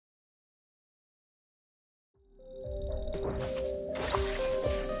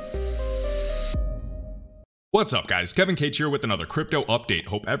What's up guys, KEVINCAGE here with another crypto update.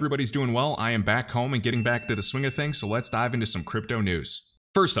 Hope everybody's doing well. I am back home and getting back to the swing of things, so let's dive into some crypto news.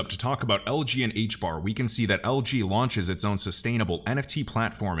 First up, to talk about LG and HBAR, we can see that LG launches its own sustainable NFT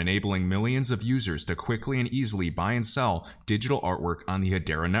platform, enabling millions of users to quickly and easily buy and sell digital artwork on the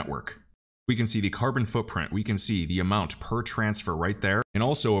Hedera network. We can see the carbon footprint, we can see the amount per transfer right there, and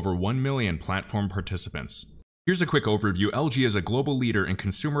also over 1 million platform participants. Here's a quick overview. LG is a global leader in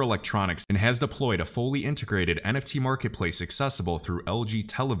consumer electronics and has deployed a fully integrated NFT marketplace accessible through LG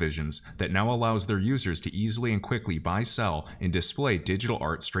televisions that now allows their users to easily and quickly buy, sell, and display digital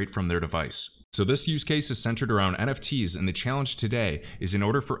art straight from their device. So this use case is centered around NFTs, and the challenge today is in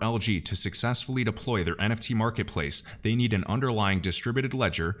order for LG to successfully deploy their NFT marketplace, they need an underlying distributed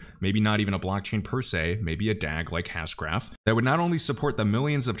ledger, maybe not even a blockchain per se, maybe a DAG like Hashgraph, that would not only support the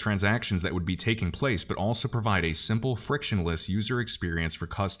millions of transactions that would be taking place, but also provide a simple, frictionless user experience for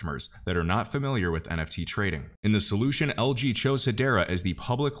customers that are not familiar with NFT trading. In the solution, LG chose Hedera as the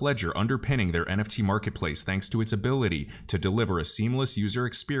public ledger underpinning their NFT marketplace thanks to its ability to deliver a seamless user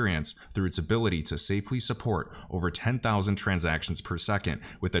experience through its ability to safely support over 10,000 transactions per second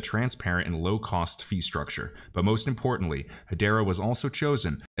with a transparent and low-cost fee structure. But most importantly, Hedera was also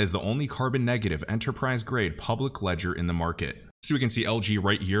chosen as the only carbon-negative enterprise-grade public ledger in the market. So we can see LG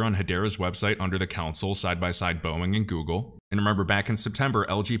right here on Hedera's website under the console, side by side Boeing and Google. And remember, back in September,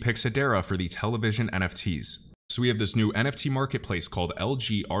 LG picks Hedera for the television NFTs. So we have this new NFT marketplace called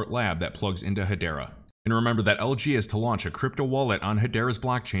LG Art Lab that plugs into Hedera. And remember that LG is to launch a crypto wallet on Hedera's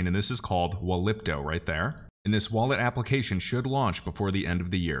blockchain, and this is called Walipto right there. And this wallet application should launch before the end of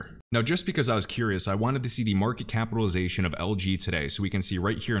the year. Now, just because I was curious, I wanted to see the market capitalization of LG today, so we can see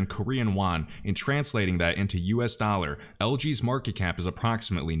right here in Korean won, in translating that into US dollar, LG's market cap is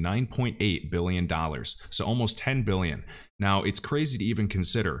approximately $9.8 billion, so almost $10 billion. Now, it's crazy to even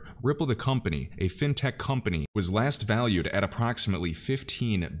consider. Ripple the company, a fintech company, was last valued at approximately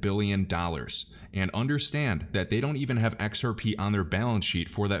 $15 billion. And understand that they don't even have XRP on their balance sheet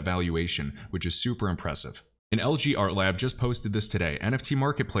for that valuation, which is super impressive. And LG Art Lab just posted this today. NFT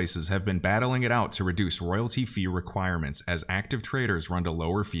marketplaces have been battling it out to reduce royalty fee requirements as active traders run to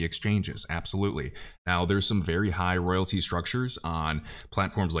lower fee exchanges. Absolutely. Now, there's some very high royalty structures on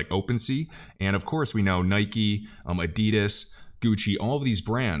platforms like OpenSea. And of course, we know Nike, Adidas, Gucci, all of these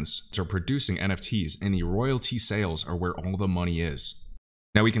brands are producing NFTs, and the royalty sales are where all the money is.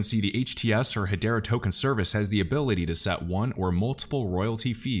 Now we can see the HTS or Hedera token service has the ability to set one or multiple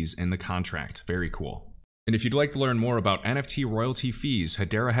royalty fees in the contract. Very cool. And if you'd like to learn more about NFT royalty fees,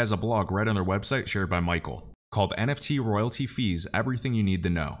 Hedera has a blog right on their website shared by Michael called NFT Royalty Fees, Everything You Need to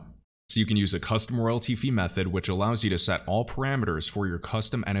Know. So you can use a custom royalty fee method, which allows you to set all parameters for your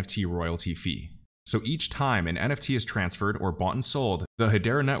custom NFT royalty fee. So each time an NFT is transferred or bought and sold, the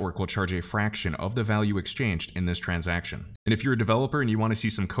Hedera network will charge a fraction of the value exchanged in this transaction. And if you're a developer and you want to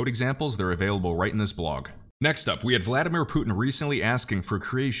see some code examples, they're available right in this blog. Next up, we had Vladimir Putin recently asking for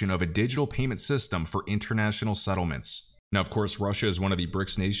creation of a digital payment system for international settlements. Now, of course, Russia is one of the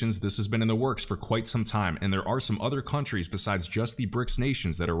BRICS nations. This has been in the works for quite some time, and there are some other countries besides just the BRICS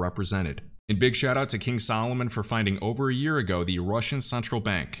nations that are represented. And big shout out to King Solomon for finding over a year ago the Russian central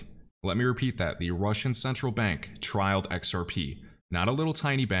bank. Let me repeat that. The Russian central bank trialed XRP. Not a little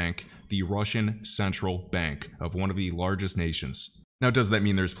tiny bank, the Russian central bank of one of the largest nations. Now, does that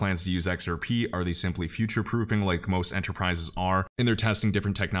mean there's plans to use XRP? Are they simply future-proofing like most enterprises are, and they're testing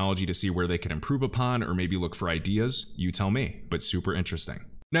different technology to see where they can improve upon or maybe look for ideas? You tell me, but super interesting.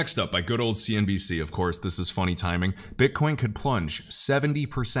 Next up, by good old CNBC, of course, this is funny timing. Bitcoin could plunge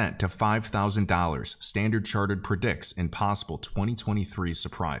 70% to $5,000, Standard Chartered predicts in possible 2023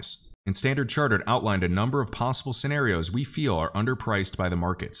 surprise. And Standard Chartered outlined a number of possible scenarios we feel are underpriced by the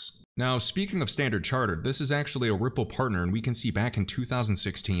markets. Now, speaking of Standard Chartered, this is actually a Ripple partner, and we can see back in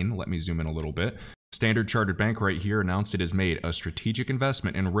 2016, let me zoom in a little bit, Standard Chartered Bank right here announced it has made a strategic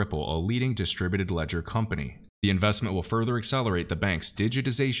investment in Ripple, a leading distributed ledger company. The investment will further accelerate the bank's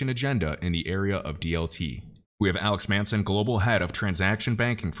digitization agenda in the area of DLT. We have Alex Manson, Global Head of Transaction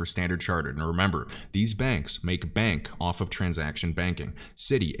Banking for Standard Chartered. And remember, these banks make bank off of transaction banking.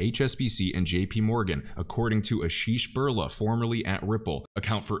 Citi, HSBC, and JP Morgan, according to Ashish Birla, formerly at Ripple,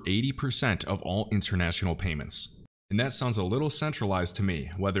 account for 80% of all international payments. And that sounds a little centralized to me,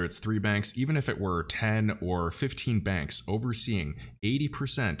 whether it's 3 banks, even if it were 10 or 15 banks overseeing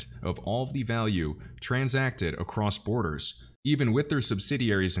 80% of all of the value transacted across borders, even with their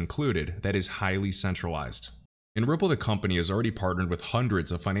subsidiaries included, that is highly centralized. And Ripple, the company, has already partnered with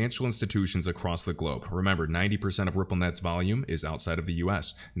hundreds of financial institutions across the globe. Remember, 90% of RippleNet's volume is outside of the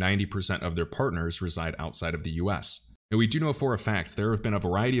US. 90% of their partners reside outside of the US. And we do know for a fact there have been a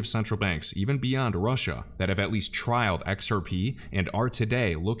variety of central banks, even beyond Russia, that have at least trialed XRP and are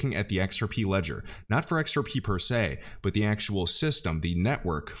today looking at the XRP ledger, not for XRP per se, but the actual system, the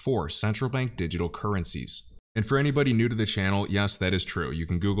network for central bank digital currencies. And for anybody new to the channel, yes, that is true. You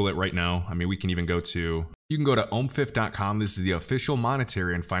can Google it right now. I mean, we can even go to omfif.com. This is the official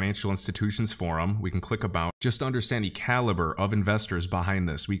monetary and financial institutions forum. We can click about just to understand the caliber of investors behind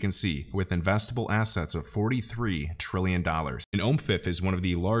this. We can see with investable assets of $43 trillion. And OMFIF is one of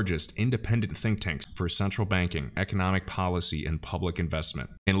the largest independent think tanks for central banking, economic policy, and public investment.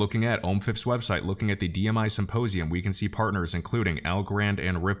 And looking at OMFIF's website, looking at the DMI symposium, we can see partners including Algorand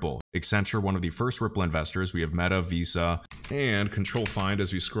and Ripple. Accenture, one of the first Ripple investors. We have Meta, Visa, and Control Find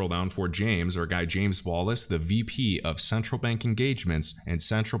as we scroll down for James, our guy James Wallace, the VP of Central Bank Engagements and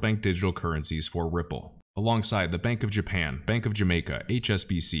Central Bank Digital Currencies for Ripple. Alongside the Bank of Japan, Bank of Jamaica,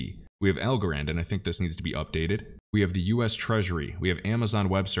 HSBC. We have Algorand, and I think this needs to be updated. We have the US Treasury. We have Amazon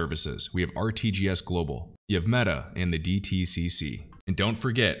Web Services. We have RTGS Global. You have Meta and the DTCC. And don't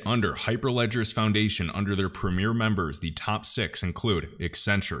forget, under Hyperledger's foundation, under their premier members, the top 6 include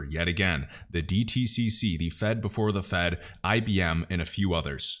Accenture, yet again, the DTCC, the Fed before the Fed, IBM, and a few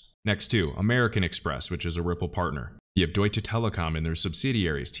others. Next to American Express, which is a Ripple partner. You have Deutsche Telekom and their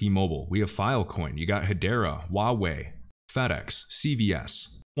subsidiaries, T-Mobile. We have Filecoin. You got Hedera, Huawei, FedEx,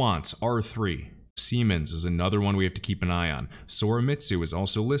 CVS, Quant, R3. Siemens is another one we have to keep an eye on. Sorimitsu is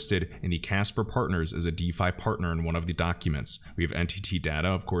also listed in the Casper Partners as a DeFi partner in one of the documents. We have NTT Data,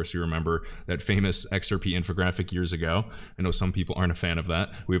 of course, you remember that famous XRP infographic years ago. I know some people aren't a fan of that.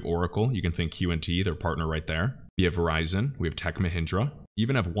 We have Oracle, you can think Q&T, their partner right there. We have Verizon, we have Tech Mahindra, we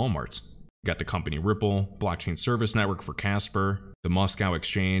even have Walmart. We got the company Ripple, Blockchain Service Network for Casper, the Moscow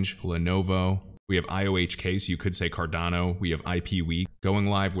Exchange, Lenovo. We have IOHK, so you could say Cardano. We have IP Week, going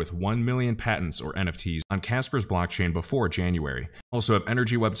live with 1 million patents or NFTs on Casper's blockchain before January. Also have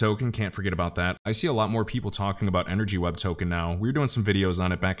Energy Web Token, can't forget about that. I see a lot more people talking about Energy Web Token now. We were doing some videos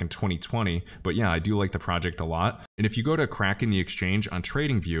on it back in 2020, but yeah, I do like the project a lot. And if you go to Kraken the exchange on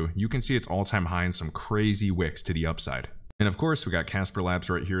TradingView, you can see its all-time high and some crazy wicks to the upside. And of course, we got Casper Labs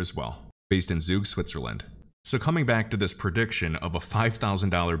right here as well, based in Zug, Switzerland. So coming back to this prediction of a $5,000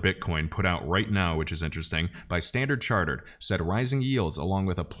 Bitcoin put out right now, which is interesting, by Standard Chartered, said rising yields along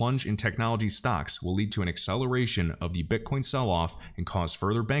with a plunge in technology stocks will lead to an acceleration of the Bitcoin sell-off and cause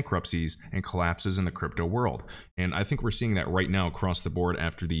further bankruptcies and collapses in the crypto world. And I think we're seeing that right now across the board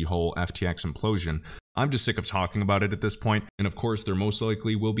after the whole FTX implosion. I'm just sick of talking about it at this point, and of course there most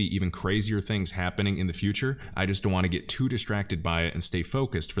likely will be even crazier things happening in the future. I just don't want to get too distracted by it and stay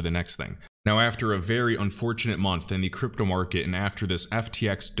focused for the next thing. Now, after a very unfortunate month in the crypto market and after this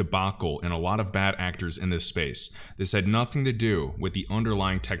FTX debacle and a lot of bad actors in this space, this had nothing to do with the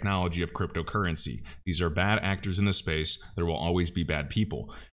underlying technology of cryptocurrency. These are bad actors in the space. There will always be bad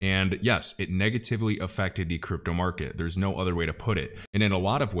people. And yes, it negatively affected the crypto market. There's no other way to put it. And in a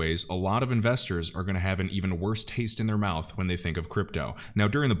lot of ways, a lot of investors are going to have an even worse taste in their mouth when they think of crypto. Now,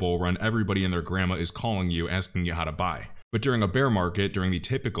 during the bull run, everybody and their grandma is calling you, asking you how to buy. But during a bear market, during the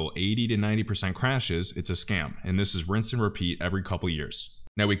typical 80 to 90% crashes, it's a scam. And this is rinse and repeat every couple years.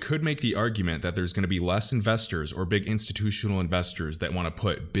 Now, we could make the argument that there's going to be less investors or big institutional investors that want to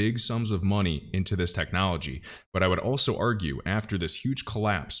put big sums of money into this technology. But I would also argue after this huge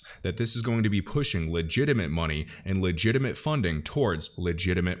collapse that this is going to be pushing legitimate money and legitimate funding towards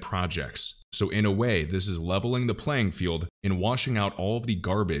legitimate projects. So in a way, this is leveling the playing field and washing out all of the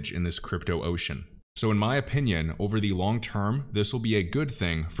garbage in this crypto ocean. So in my opinion, over the long term, this will be a good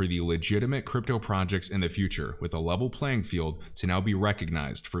thing for the legitimate crypto projects in the future, with a level playing field to now be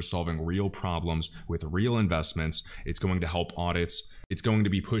recognized for solving real problems with real investments. It's going to help audits. It's going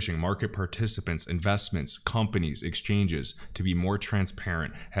to be pushing market participants, investments, companies, exchanges to be more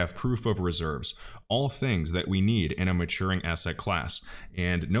transparent, have proof of reserves, all things that we need in a maturing asset class.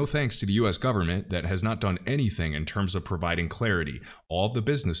 And no thanks to the US government that has not done anything in terms of providing clarity. All of the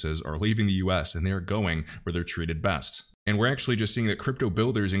businesses are leaving the US and they're going where they're treated best. And we're actually just seeing that crypto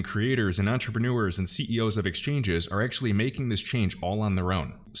builders and creators and entrepreneurs and CEOs of exchanges are actually making this change all on their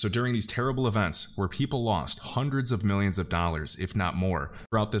own. So during these terrible events where people lost hundreds of millions of dollars, if not more,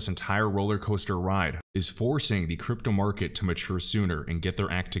 throughout this entire roller coaster ride, is forcing the crypto market to mature sooner and get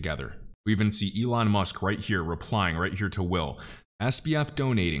their act together. We even see Elon Musk right here replying right here to Will. SBF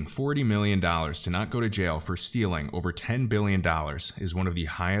donating $40 million to not go to jail for stealing over $10 billion is one of the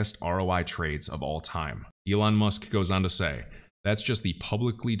highest ROI trades of all time. Elon Musk goes on to say, that's just the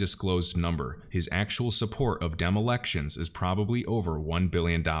publicly disclosed number. His actual support of dem elections is probably over $1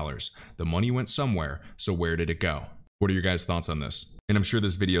 billion. The money went somewhere, so where did it go? What are your guys' thoughts on this? And I'm sure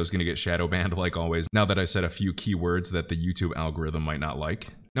this video is going to get shadow banned like always, now that I said a few keywords that the YouTube algorithm might not like.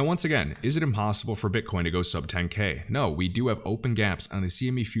 Now once again, is it impossible for Bitcoin to go sub 10K? No, we do have open gaps on the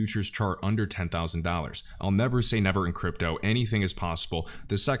CME futures chart under $10,000. I'll never say never in crypto, anything is possible.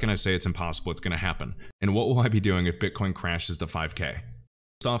 The second I say it's impossible, it's going to happen. And what will I be doing if Bitcoin crashes to 5K?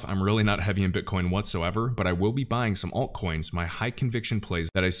 First off, I'm really not heavy in Bitcoin whatsoever, but I will be buying some altcoins, my high conviction plays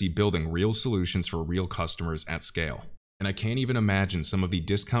that I see building real solutions for real customers at scale. And I can't even imagine some of the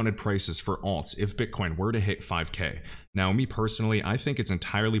discounted prices for alts if Bitcoin were to hit 5K. Now, me personally, I think it's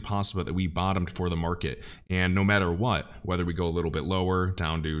entirely possible that we bottomed for the market. And no matter what, whether we go a little bit lower,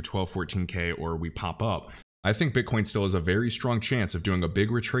 down to 12, 14K, or we pop up, I think Bitcoin still has a very strong chance of doing a big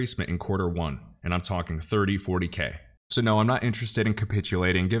retracement in Q1. And I'm talking 30, 40K. So no, I'm not interested in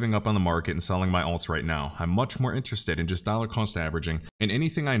capitulating, giving up on the market, and selling my alts right now. I'm much more interested in just dollar cost averaging, and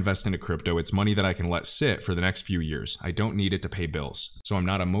anything I invest into crypto, it's money that I can let sit for the next few years. I don't need it to pay bills. So I'm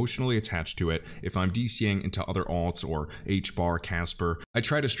not emotionally attached to it. If I'm DCing into other alts or HBAR, Casper, I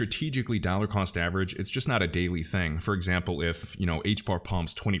try to strategically dollar cost average. It's just not a daily thing. For example, if, HBAR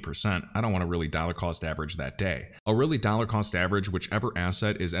pumps 20%, I don't want to really dollar cost average that day. I'll really dollar cost average whichever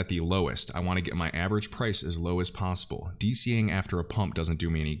asset is at the lowest. I want to get my average price as low as possible. DCing after a pump doesn't do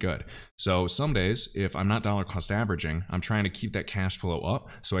me any good. So some days, if I'm not dollar cost averaging, I'm trying to keep that cash flow up,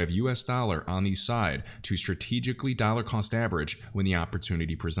 so I have US dollar on the side to strategically dollar cost average when the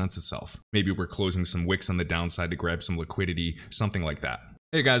opportunity presents itself. Maybe we're closing some wicks on the downside to grab some liquidity, something like that.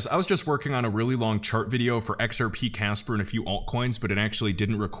 Hey guys, I was just working on a really long chart video for XRP, Casper, and a few altcoins, but it actually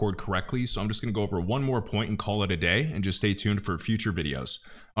didn't record correctly, so I'm just going to go over one more point and call it a day, and just stay tuned for future videos.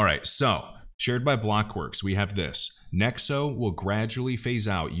 Alright, so shared by Blockworks, we have this. Nexo will gradually phase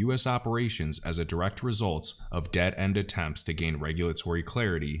out U.S. operations as a direct result of dead-end attempts to gain regulatory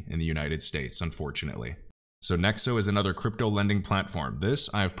clarity in the United States, unfortunately. So Nexo is another crypto lending platform. This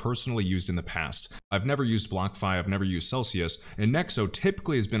I have personally used in the past. I've never used BlockFi, I've never used Celsius, and Nexo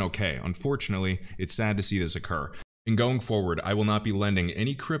typically has been okay. Unfortunately, it's sad to see this occur. And going forward, I will not be lending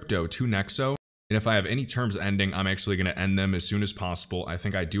any crypto to Nexo. And if I have any terms ending, I'm actually going to end them as soon as possible. I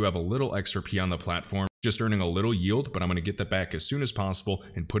think I do have a little XRP on the platform, just earning a little yield, but I'm going to get that back as soon as possible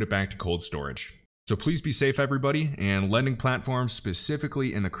and put it back to cold storage. So please be safe, everybody, and lending platforms,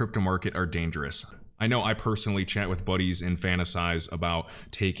 specifically in the crypto market, are dangerous. I know I personally chat with buddies and fantasize about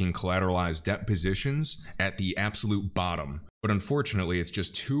taking collateralized debt positions at the absolute bottom. But unfortunately, it's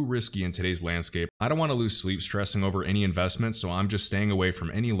just too risky in today's landscape. I don't want to lose sleep stressing over any investments, so I'm just staying away from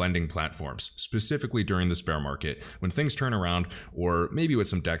any lending platforms, specifically during this bear market. When things turn around, or maybe with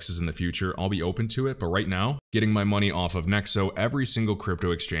some DEXs in the future, I'll be open to it, but right now, getting my money off of Nexo, every single crypto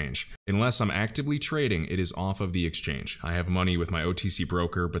exchange. Unless I'm actively trading, it is off of the exchange. I have money with my OTC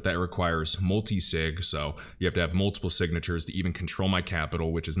Broker, but that requires multi-sig, so you have to have multiple signatures to even control my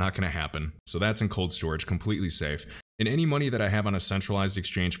capital, which is not going to happen. So that's in cold storage, completely safe. And any money that I have on a centralized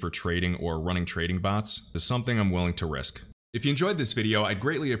exchange for trading or running trading bots is something I'm willing to risk. If you enjoyed this video, I'd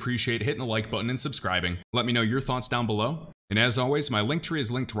greatly appreciate hitting the like button and subscribing. Let me know your thoughts down below. And as always, my LinkTree is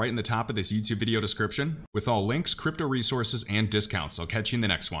linked right in the top of this YouTube video description with all links, crypto resources, and discounts. I'll catch you in the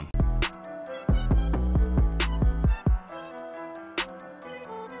next one.